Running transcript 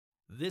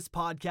This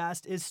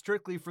podcast is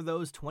strictly for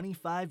those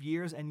 25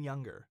 years and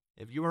younger.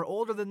 If you are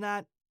older than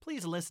that,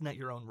 please listen at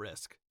your own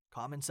risk.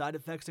 Common side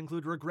effects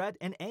include regret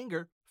and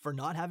anger for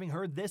not having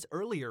heard this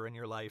earlier in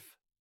your life.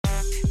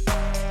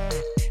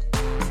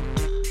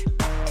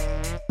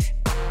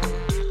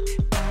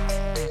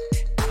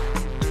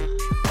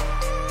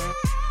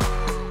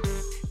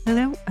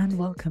 Hello and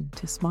welcome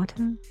to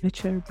Smarter,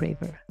 Richer,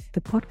 Braver,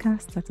 the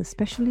podcast that's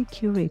especially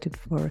curated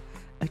for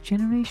a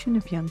generation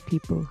of young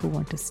people who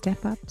want to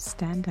step up,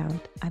 stand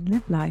out, and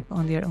live life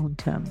on their own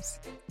terms.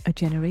 A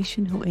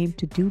generation who aim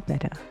to do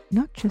better,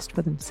 not just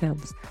for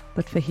themselves,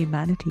 but for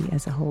humanity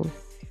as a whole.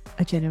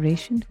 A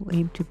generation who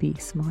aim to be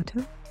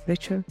smarter,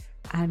 richer,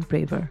 and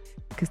braver,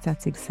 because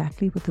that's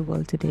exactly what the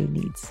world today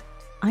needs.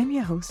 I'm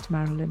your host,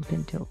 Marilyn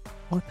Pinto,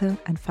 author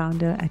and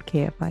founder at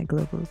KFI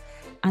Global,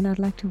 and I'd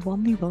like to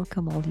warmly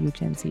welcome all you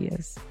Gen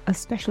Zers. A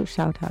special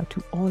shout out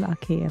to all our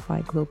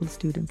KFI Global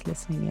students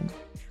listening in.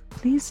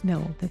 Please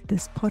know that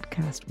this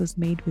podcast was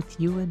made with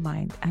you in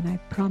mind, and I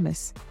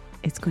promise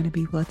it's going to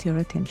be worth your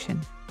attention.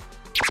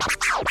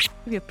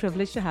 We are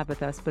privileged to have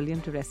with us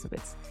William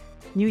Deresiewicz,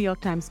 New York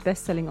Times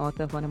best-selling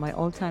author of one of my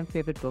all-time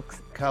favorite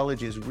books.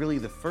 College is really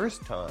the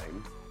first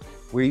time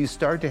where you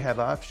start to have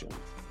options.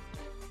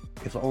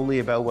 It's only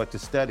about what to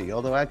study,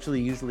 although actually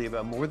usually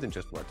about more than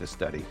just what to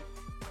study.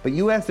 But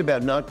you asked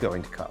about not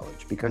going to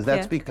college, because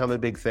that's become a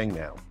big thing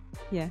now.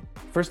 Yeah.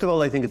 First of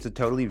all, I think it's a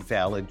totally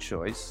valid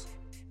choice.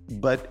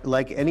 But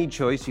like any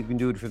choice, you can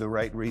do it for the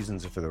right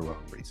reasons or for the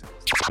wrong reasons.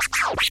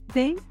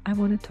 Today, I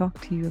want to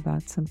talk to you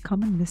about some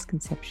common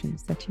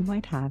misconceptions that you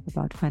might have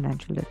about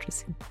financial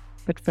literacy.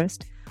 But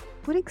first,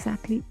 what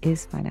exactly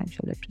is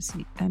financial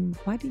literacy and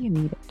why do you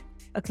need it?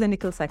 A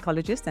clinical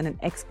psychologist and an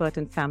expert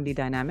in family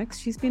dynamics,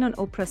 she's been on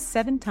Oprah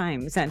 7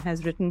 times and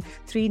has written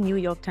 3 New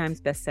York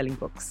Times best-selling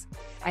books.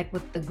 I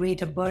put the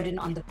greater burden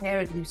on the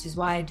parent, which is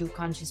why I do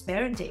conscious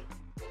parenting.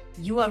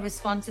 You are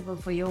responsible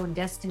for your own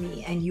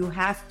destiny, and you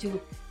have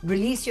to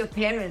release your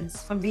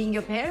parents from being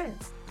your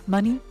parents.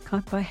 Money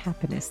can't buy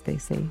happiness, they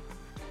say.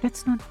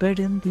 Let's not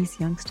burden these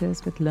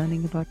youngsters with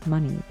learning about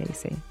money, they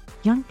say.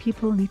 Young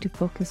people need to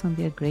focus on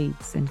their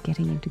grades and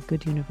getting into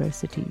good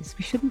universities.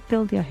 We shouldn't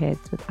fill their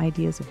heads with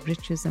ideas of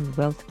riches and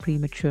wealth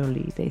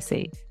prematurely, they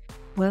say.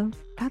 Well,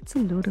 that's a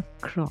load of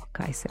crock,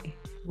 I say.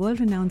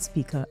 World-renowned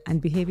speaker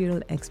and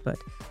behavioral expert,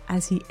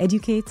 as he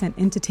educates and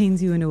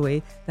entertains you in a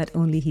way that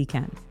only he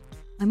can.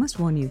 I must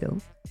warn you though,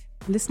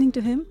 listening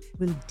to him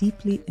will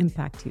deeply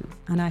impact you,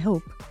 and I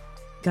hope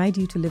guide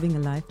you to living a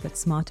life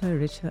that's smarter,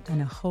 richer,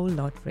 and a whole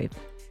lot braver.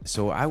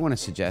 So I want to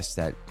suggest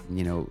that,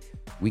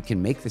 we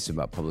can make this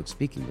about public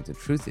speaking, but the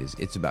truth is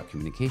it's about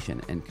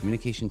communication, and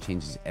communication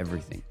changes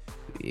everything.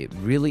 It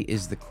really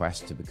is the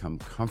quest to become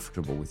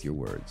comfortable with your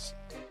words.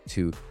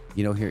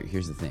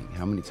 Here's the thing.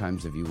 How many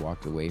times have you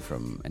walked away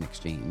from an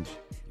exchange,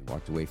 you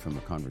walked away from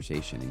a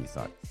conversation and you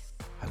thought,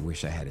 I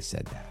wish I had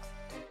said that?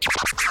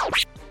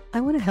 I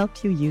want to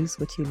help you use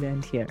what you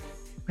learned here.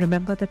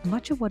 Remember that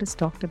much of what is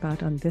talked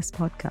about on this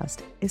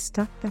podcast is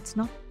stuff that's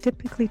not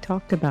typically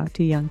talked about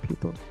to young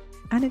people.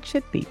 And it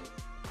should be.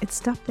 It's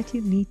stuff that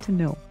you need to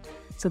know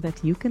so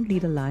that you can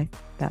lead a life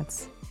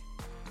that's,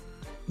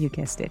 you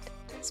guessed it,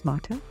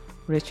 smarter,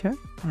 richer,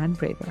 and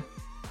braver.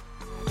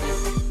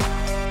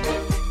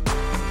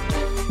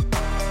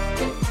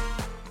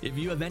 If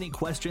you have any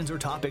questions or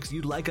topics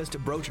you'd like us to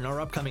broach in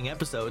our upcoming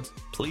episodes,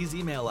 please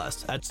email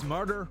us at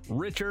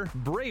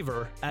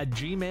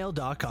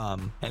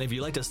smarterricherbraver@gmail.com. And if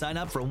you'd like to sign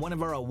up for one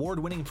of our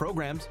award-winning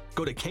programs,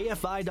 go to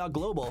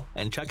kfi.global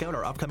and check out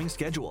our upcoming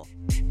schedule.